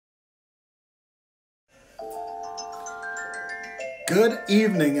Good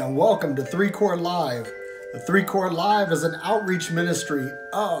evening and welcome to Three Chord Live. The Three Chord Live is an outreach ministry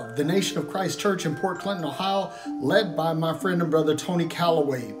of the Nation of Christ Church in Port Clinton, Ohio, led by my friend and brother Tony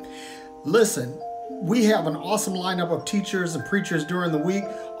Calloway. Listen, we have an awesome lineup of teachers and preachers during the week.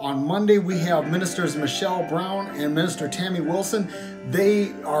 On Monday, we have ministers Michelle Brown and Minister Tammy Wilson.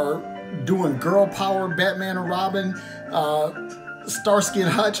 They are doing girl power, Batman and Robin, Starsky and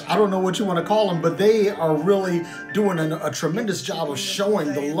Hutch, I don't know what you want to call them, but they are really doing a tremendous job of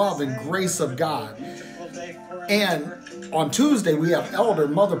showing the love and grace of God. And on Tuesday, we have Elder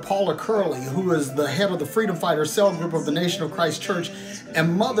Mother Paula Curley, who is the head of the Freedom Fighter Cell Group of the Nation of Christ Church.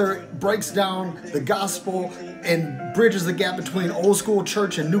 And Mother breaks down the gospel and bridges the gap between old school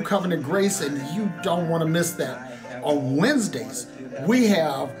church and new covenant grace, and you don't want to miss that. On Wednesdays, we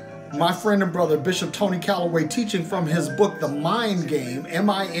have my friend and brother, Bishop Tony Calloway, teaching from his book, The Mind Game,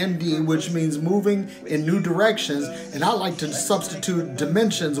 M-I-N-D, which means moving in new directions. And I like to substitute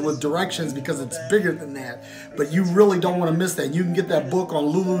dimensions with directions because it's bigger than that. But you really don't want to miss that. You can get that book on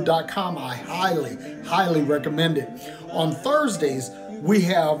lulu.com. I highly recommend it. On Thursdays, we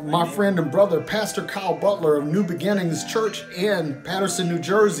have my friend and brother, Pastor Kyle Butler of New Beginnings Church in Paterson, New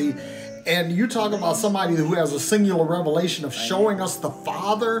Jersey. And you talk about somebody who has a singular revelation of showing us the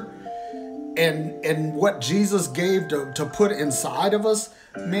Father and what Jesus gave to put inside of us.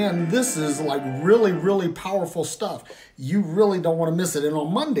 Man, this is like really powerful stuff. You really don't want to miss it. And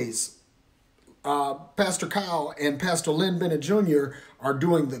on Mondays, Pastor Kyle and Pastor Lynn Bennett Jr. are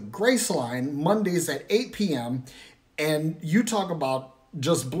doing the Grace Line Mondays at 8 p.m. And you talk about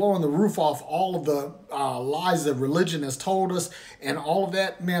just blowing the roof off all of the lies that religion has told us and all of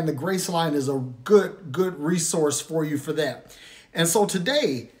that. Man, the Grace Line is a good resource for you for that. And so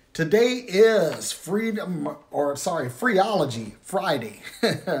today is Freeology Friday.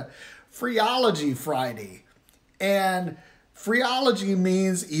 Freeology Friday. And Freeology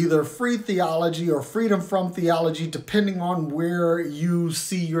means either free theology or freedom from theology, depending on where you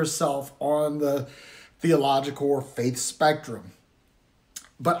see yourself on the theological or faith spectrum.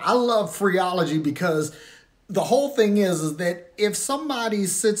 But I love Freeology because the whole thing is that if somebody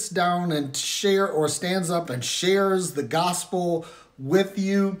sits down and stands up and shares the gospel with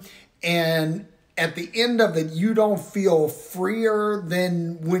you, and at the end of it, you don't feel freer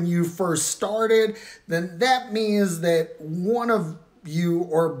than when you first started, then that means that one of you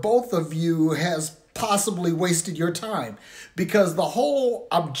or both of you has possibly wasted your time, because the whole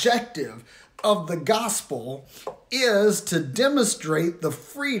objective of the gospel is to demonstrate the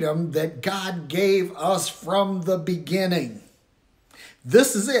freedom that God gave us from the beginning.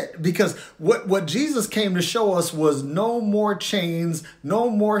 This is it, because what Jesus came to show us was no more chains, no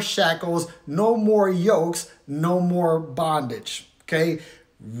more shackles, no more yokes, no more bondage. Okay?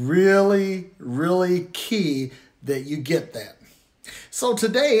 Really key that you get that. So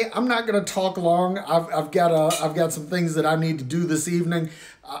today, I'm not going to talk long. I've got some things that I need to do this evening.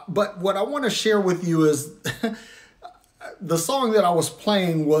 But what I want to share with you is the song that I was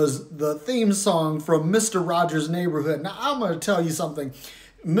playing was the theme song from Mr. Rogers' Neighborhood. Now, I'm going to tell you something.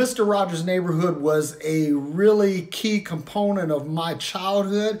 Mr. Rogers' Neighborhood was a really key component of my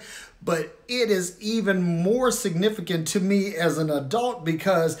childhood, but it is even more significant to me as an adult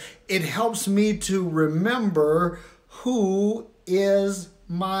because it helps me to remember who is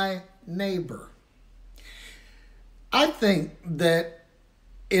my neighbor. I think that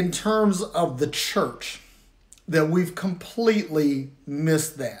in terms of the church, that we've completely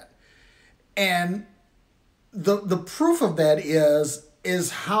missed that. And the proof of that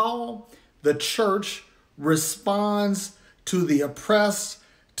is how the church responds to the oppressed,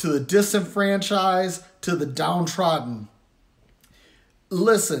 to the disenfranchised, to the downtrodden.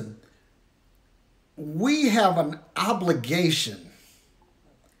 Listen, we have an obligation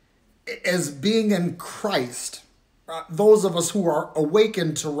as being in Christ, those of us who are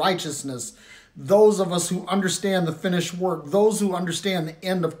awakened to righteousness, those of us who understand the finished work, those who understand the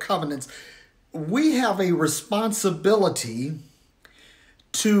end of covenants, we have a responsibility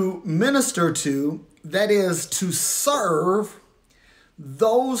to minister to, that is, to serve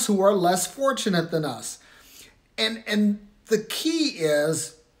those who are less fortunate than us. And the key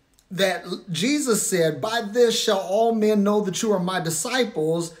is that Jesus said, "By this shall all men know that you are my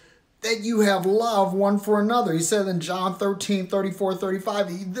disciples, that you have love one for another." He said in John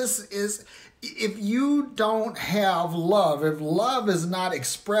 13:34-35, this is, if you don't have love, if love is not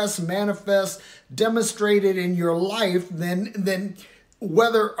expressed, manifest, demonstrated in your life, then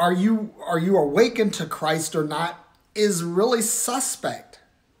whether are you awakened to Christ or not is really suspect.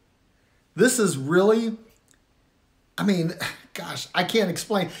 This is really, I mean, gosh, I can't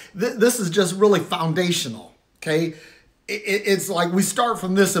explain. This is just really foundational, okay? It's like we start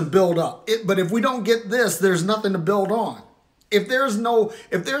from this and build up. But if we don't get this, there's nothing to build on. If there's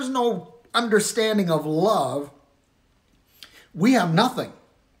no understanding of love, we have nothing.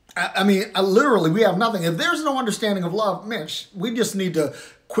 I mean, literally, we have nothing. If there's no understanding of love, man, we just need to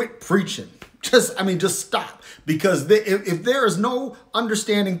quit preaching. Just stop. Because if there is no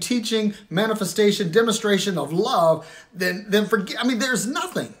understanding, teaching, manifestation, demonstration of love, then forget. I mean, there's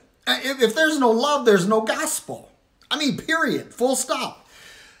nothing. If there's no love, there's no gospel. I mean, period. Full stop.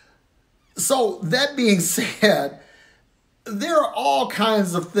 So that being said, there are all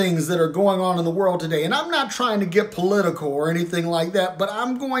kinds of things that are going on in the world today. And I'm not trying to get political or anything like that, but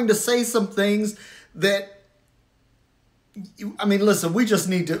I'm going to say some things that, I mean, listen, we just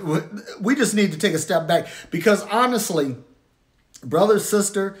need to take a step back, because honestly, brother,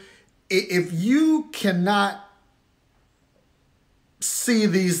 sister, if you cannot see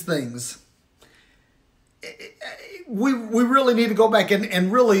these things, we really need to go back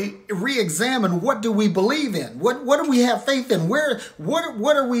and really re-examine, what do we believe in? What do we have faith in?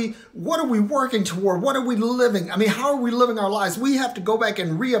 What are we working toward? What are we living? I mean, how are we living our lives? We have to go back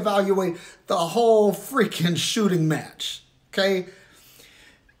and reevaluate the whole freaking shooting match. Okay?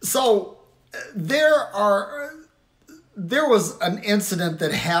 So there was an incident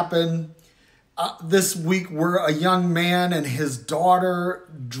that happened this week where a young man and his daughter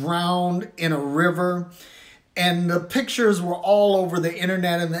drowned in a river. And the pictures were all over the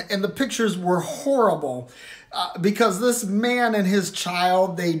internet, and the pictures were horrible because this man and his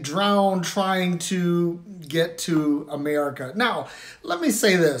child, they drowned trying to get to America. Now, let me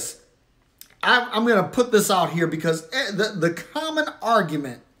say this. I'm going to put this out here because the common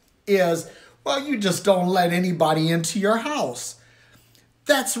argument is, well, you just don't let anybody into your house.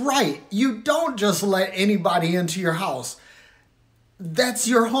 That's right. You don't just let anybody into your house. That's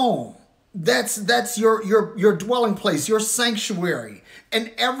your home. That's your dwelling place, your sanctuary,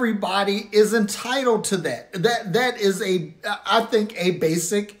 and everybody is entitled to that. That is I think a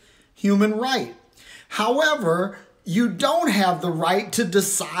basic human right. However, you don't have the right to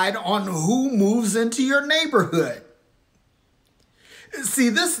decide on who moves into your neighborhood. See,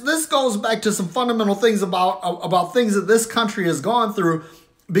 this goes back to some fundamental things about things that this country has gone through.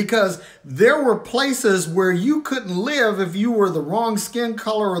 Because there were places where you couldn't live if you were the wrong skin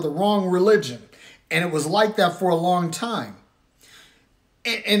color or the wrong religion. And it was like that for a long time.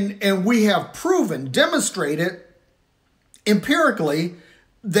 And we have demonstrated empirically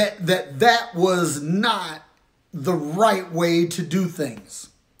that was not the right way to do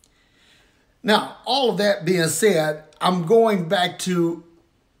things. Now, all of that being said, I'm going back to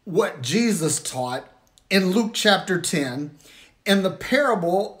what Jesus taught in Luke chapter 10, in the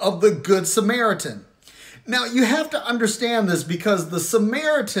parable of the Good Samaritan. Now, you have to understand this because the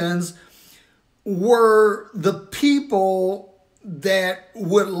Samaritans were the people that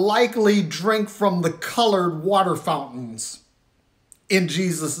would likely drink from the colored water fountains in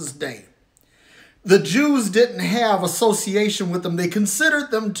Jesus' day. The Jews didn't have association with them. They considered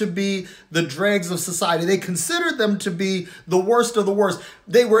them to be the dregs of society. They considered them to be the worst of the worst.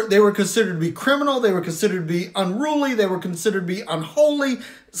 They were considered to be criminal. They were considered to be unruly. They were considered to be unholy,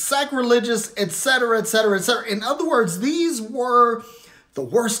 sacrilegious, etc., etc., etc. In other words, these were the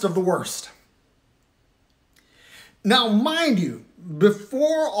worst of the worst. Now, mind you,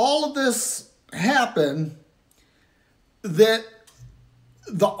 before all of this happened, that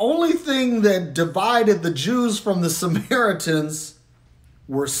the only thing that divided the Jews from the Samaritans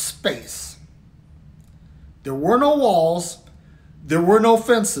were space. There were no walls. There were no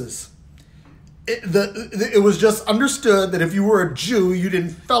fences. It was just understood that if you were a Jew, you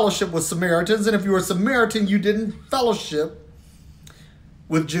didn't fellowship with Samaritans. And if you were a Samaritan, you didn't fellowship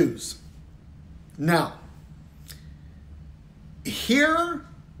with Jews. Now, here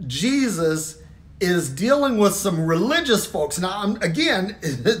Jesus is dealing with some religious folks. Now, again,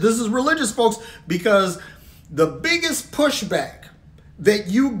 this is religious folks because the biggest pushback that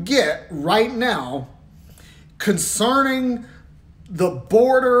you get right now concerning the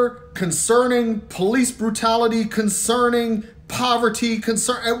border, concerning police brutality, concerning poverty,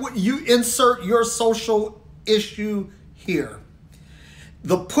 you insert your social issue here.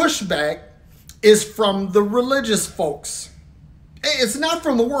 The pushback is from the religious folks. It's not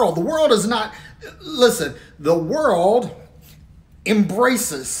from the world. The world is not... Listen, the world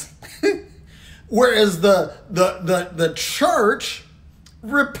embraces, whereas the church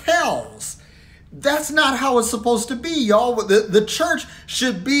repels. That's not how it's supposed to be, y'all. The church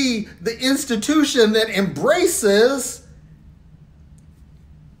should be the institution that embraces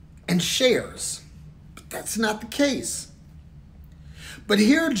and shares. But that's not the case. But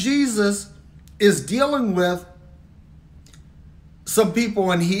here Jesus is dealing with some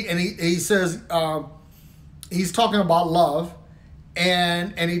people, and he says, he's talking about love,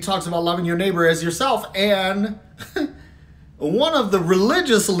 and he talks about loving your neighbor as yourself. And one of the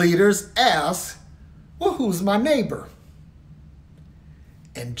religious leaders asks, well, who's my neighbor?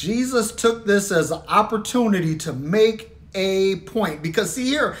 And Jesus took this as an opportunity to make a point. Because see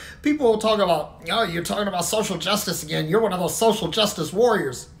here, people will talk about, oh, you're talking about social justice again. You're one of those social justice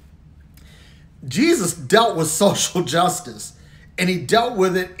warriors. Jesus dealt with social justice, and he dealt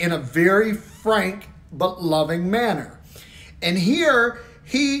with it in a very frank but loving manner. And here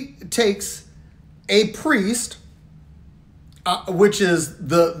he takes a priest, which is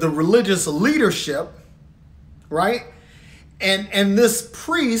the religious leadership, right? And this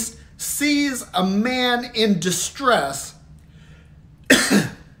priest sees a man in distress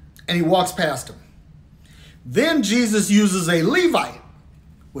and he walks past him. Then Jesus uses a Levite,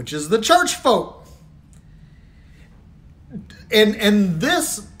 which is the church folk. And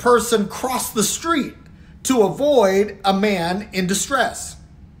this person crossed the street to avoid a man in distress.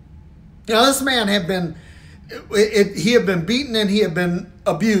 Now, this man had been, he had been beaten and he had been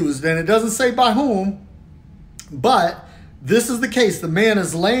abused. And it doesn't say by whom, but this is the case. The man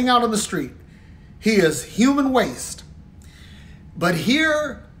is laying out on the street. He is human waste. But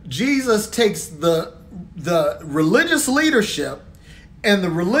here, Jesus takes the religious leadership and the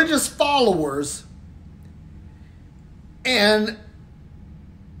religious followers and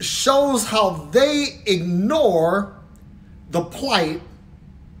shows how they ignore the plight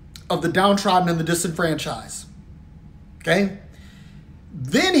of the downtrodden and the disenfranchised. Okay?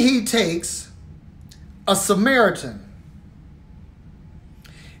 Then he takes a Samaritan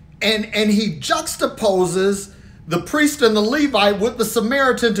and he juxtaposes the priest and the Levite with the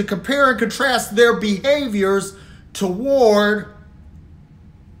Samaritan to compare and contrast their behaviors toward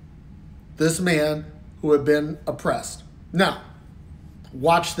this man who had been oppressed. Now,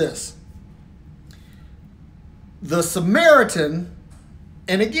 watch this. The Samaritan,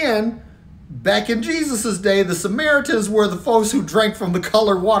 and again, back in Jesus' day, the Samaritans were the folks who drank from the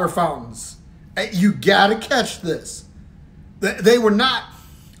colored water fountains. You got to catch this. They were not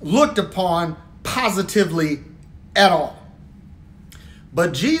looked upon positively at all.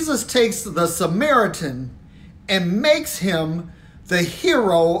 But Jesus takes the Samaritan and makes him the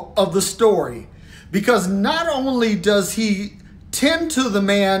hero of the story. Because not only does he tend to the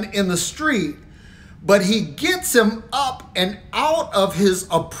man in the street, but he gets him up and out of his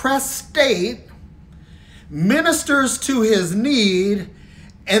oppressed state, ministers to his need,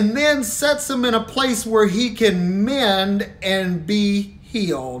 and then sets him in a place where he can mend and be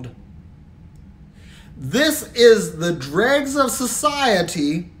healed. This is the dregs of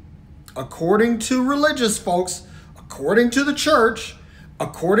society, according to religious folks, according to the church,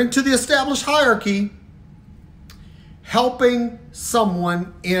 according to the established hierarchy, helping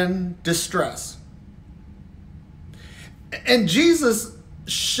someone in distress. And Jesus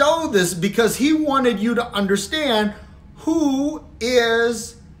showed this because he wanted you to understand who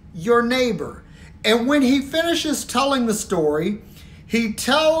is your neighbor. And when he finishes telling the story, he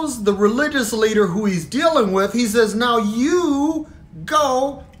tells the religious leader who he's dealing with, he says, now you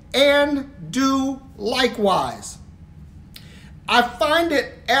go and do likewise. I find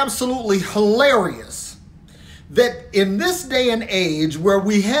it absolutely hilarious that in this day and age where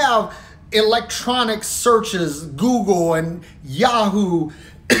we have electronic searches, Google and Yahoo,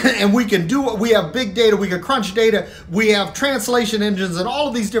 and we can do what we have big data, we can crunch data, we have translation engines and all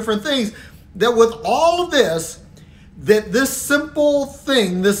of these different things, that with all of this, that this simple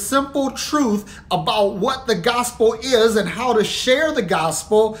thing, this simple truth about what the gospel is and how to share the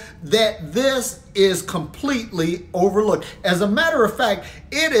gospel, that this is completely overlooked. As a matter of fact,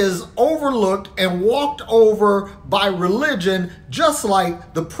 it is overlooked and walked over by religion, just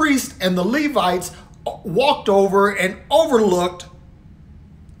like the priests and the Levites walked over and overlooked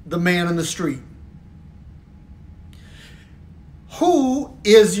the man in the street. Who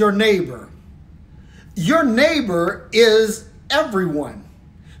is your neighbor? Your neighbor is everyone.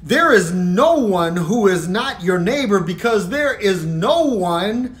 There is no one who is not your neighbor, because there is no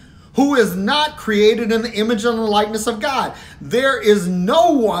one who is not created in the image and the likeness of God. There is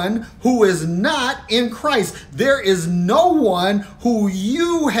no one who is not in Christ. There is no one who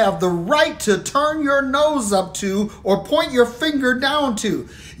you have the right to turn your nose up to or point your finger down to.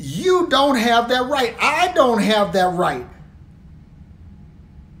 You don't have that right. I don't have that right.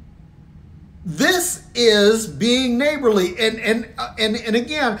 This is being neighborly. And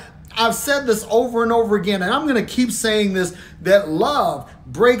again, I've said this over and over again, and I'm going to keep saying this, that love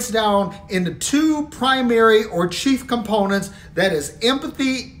breaks down into two primary or chief components. That is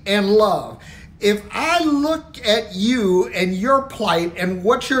empathy and love. If I look at you and your plight and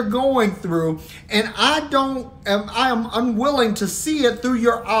what you're going through, and I am unwilling to see it through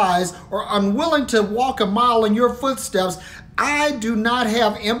your eyes or unwilling to walk a mile in your footsteps, I do not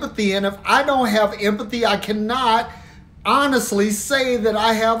have empathy. And if I don't have empathy, I cannot honestly say that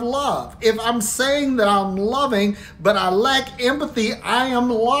I have love. If I'm saying that I'm loving, but I lack empathy, I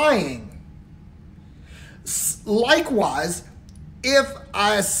am lying. Likewise, if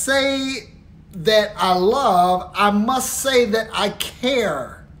I say that I love, I must say that I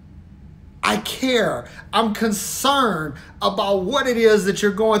care. I care. I'm concerned about what it is that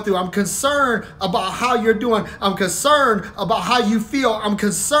you're going through. I'm concerned about how you're doing. I'm concerned about how you feel. I'm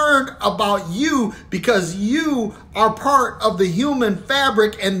concerned about you because you are part of the human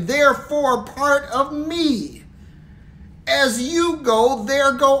fabric and therefore part of me. As you go,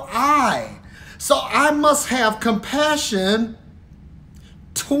 there go I. So I must have compassion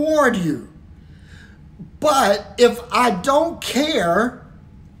toward you. But if I don't care,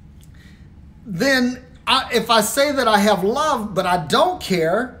 then if I say that I have love, but I don't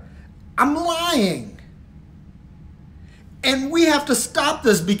care, I'm lying. And we have to stop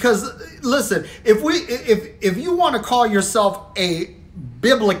this because, listen, if you want to call yourself a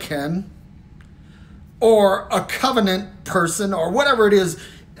Biblican or a covenant person or whatever it is,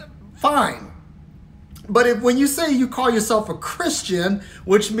 fine. But when you say you call yourself a Christian,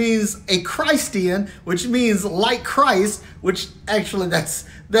 which means a Christian, which means like Christ, which actually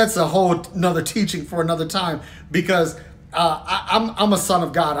that's a whole nother teaching for another time, because I'm a son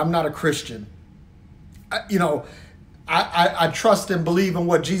of God. I'm not a Christian. I trust and believe in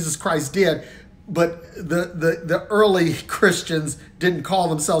what Jesus Christ did, but the early Christians didn't call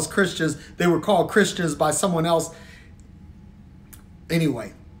themselves Christians. They were called Christians by someone else.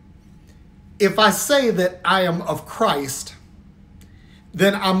 Anyway. If I say that I am of Christ,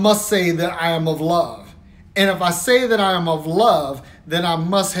 then I must say that I am of love. And if I say that I am of love, then I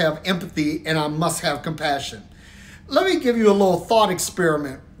must have empathy and I must have compassion. Let me give you a little thought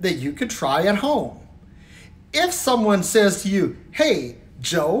experiment that you could try at home. If someone says to you, hey,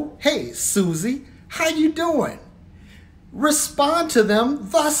 Joe, hey, Susie, how you doing? Respond to them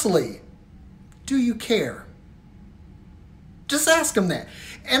thusly. Do you care? Just ask them that.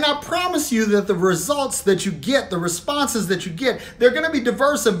 And I promise you that the results that you get, the responses that you get, they're going to be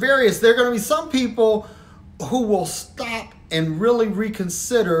diverse and various. There are going to be some people who will stop and really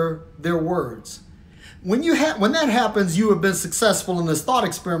reconsider their words. When that happens, you have been successful in this thought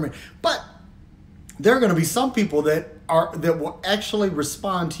experiment. But there are going to be some people that will actually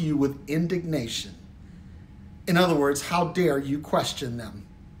respond to you with indignation. In other words, how dare you question them?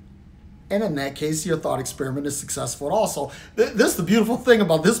 And in that case, your thought experiment is successful also. The beautiful thing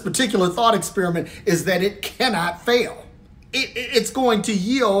about this particular thought experiment is that it cannot fail. It's going to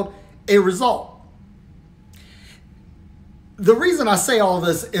yield a result. The reason I say all of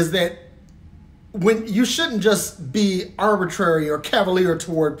this is that when you shouldn't just be arbitrary or cavalier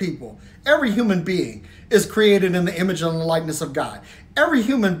toward people. Every human being is created in the image and the likeness of God. Every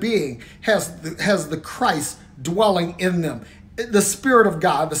human being has the Christ dwelling in them. The Spirit of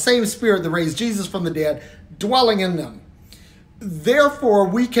God, the same Spirit that raised Jesus from the dead, dwelling in them. Therefore,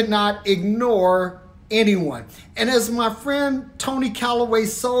 we cannot ignore anyone. And as my friend Tony Calloway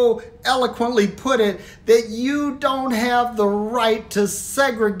so eloquently put it, that you don't have the right to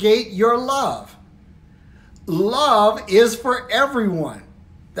segregate your love. Love is for everyone.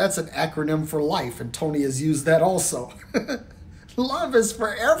 That's an acronym for life, and Tony has used that also. Love is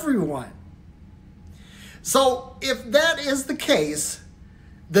for everyone. So if that is the case,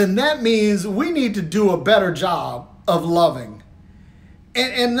 then that means we need to do a better job of loving.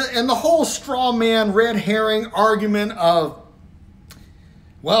 And the whole straw man, red herring argument of,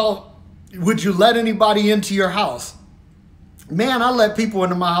 well, would you let anybody into your house? Man, I let people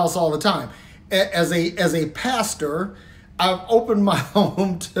into my house all the time. As a pastor, I've opened my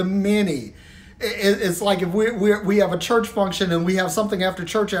home to many. It's like if we have a church function and we have something after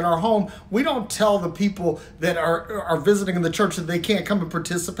church at our home, we don't tell the people that are visiting in the church that they can't come and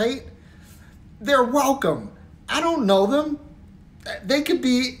participate. They're welcome. I don't know them. They could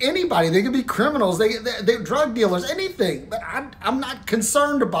be anybody. They could be criminals. They're drug dealers, anything. But I'm not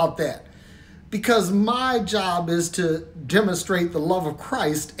concerned about that because my job is to demonstrate the love of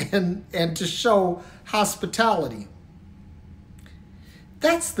Christ and to show hospitality.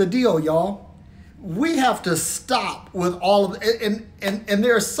 That's the deal, y'all. We have to stop with all of it. And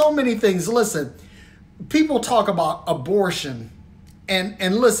there are so many things. Listen, people talk about abortion.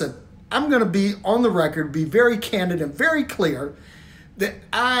 And listen, I'm going to be on the record, be very candid and very clear that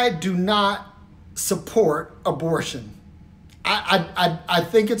I do not support abortion. I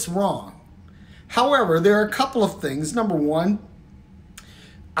think it's wrong. However, there are a couple of things. Number one,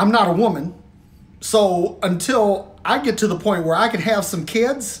 I'm not a woman. So until I get to the point where I can have some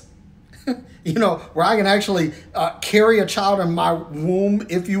kids, where I can actually carry a child in my womb,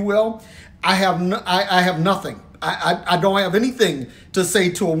 if you will, I have nothing. I don't have anything to say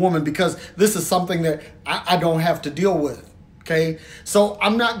to a woman because this is something that I don't have to deal with. Okay, so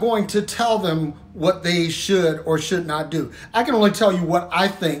I'm not going to tell them what they should or should not do. I can only tell you what I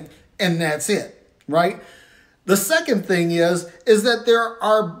think, and that's it, right? The second thing is that there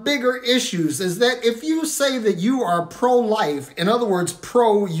are bigger issues, is that if you say that you are pro-life, in other words,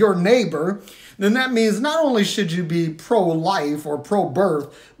 pro your neighbor, then that means not only should you be pro-life or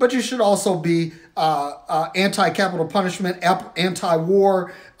pro-birth, but you should also be anti-capital punishment,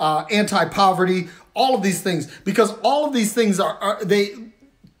 anti-war, anti-poverty, all of these things, because all of these things are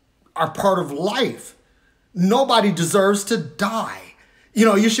part of life. Nobody deserves to die.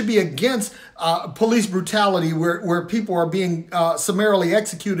 You should be against police brutality where people are being summarily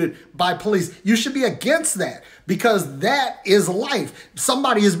executed by police. You should be against that because that is life.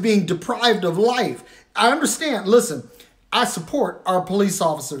 Somebody is being deprived of life. I understand. Listen, I support our police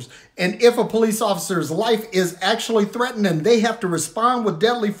officers. And if a police officer's life is actually threatened and they have to respond with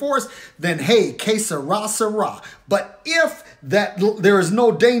deadly force, then hey, que sera, sera. But if there is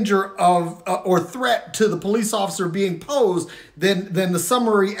no danger of or threat to the police officer being posed, then the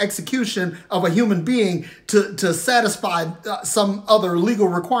summary execution of a human being to satisfy some other legal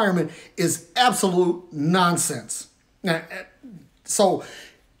requirement is absolute nonsense. So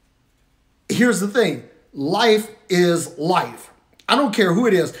here's the thing. Life is life. I don't care who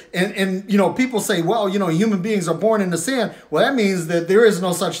it is. And people say, well, human beings are born into sin. Well, that means that there is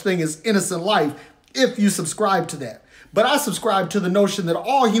no such thing as innocent life if you subscribe to that. But I subscribe to the notion that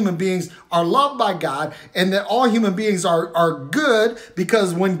all human beings are loved by God and that all human beings are good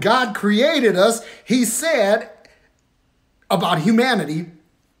because when God created us, he said about humanity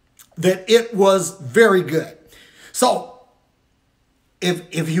that it was very good. So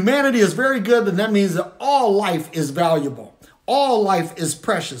if humanity is very good, then that means that all life is valuable. All life is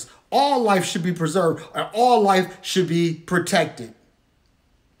precious. All life should be preserved. And all life should be protected.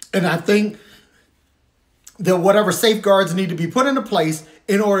 And I think that whatever safeguards need to be put into place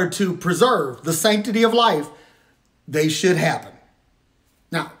in order to preserve the sanctity of life, they should happen.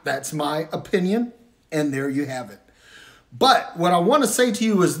 Now, that's my opinion, and there you have it. But what I want to say to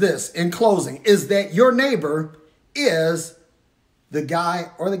you is this, in closing, is that your neighbor is the guy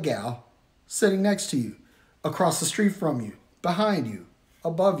or the gal sitting next to you, across the street from you, behind you,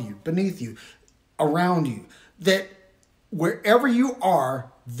 above you, beneath you, around you. That wherever you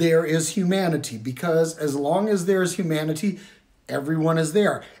are, there is humanity, because as long as there is humanity, everyone is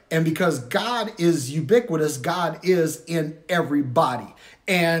there. And because God is ubiquitous, God is in everybody.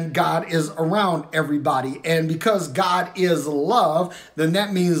 And God is around everybody. And because God is love, then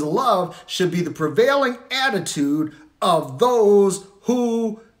that means love should be the prevailing attitude of those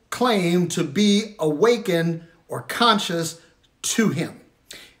who claim to be awakened or conscious to him.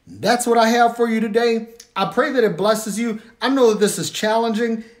 That's what I have for you today. I pray that it blesses you. I know that this is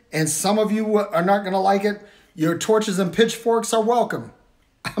challenging and some of you are not going to like it. Your torches and pitchforks are welcome.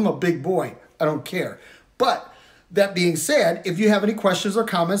 I'm a big boy. I don't care. But that being said, if you have any questions or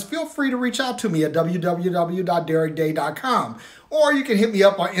comments, feel free to reach out to me at www.derrickday.com. Or you can hit me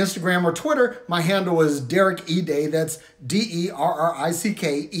up on Instagram or Twitter. My handle is Derrick E. Day. That's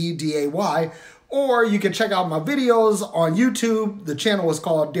DerrickEday. Or you can check out my videos on YouTube. The channel is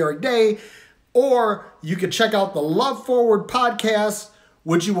called Derrick Day. Or you can check out the Love Forward podcast,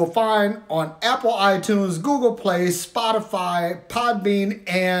 which you will find on Apple iTunes, Google Play, Spotify, Podbean,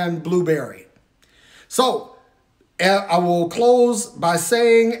 and Blueberry. So I will close by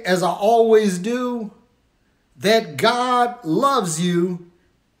saying, as I always do, that God loves you,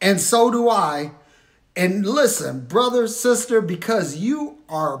 and so do I. And listen, brother, sister, because you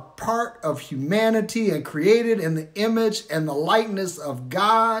are part of humanity and created in the image and the likeness of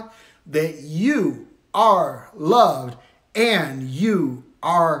God, that you are loved and you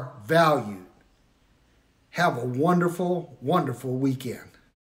are valued. Have a wonderful, wonderful weekend.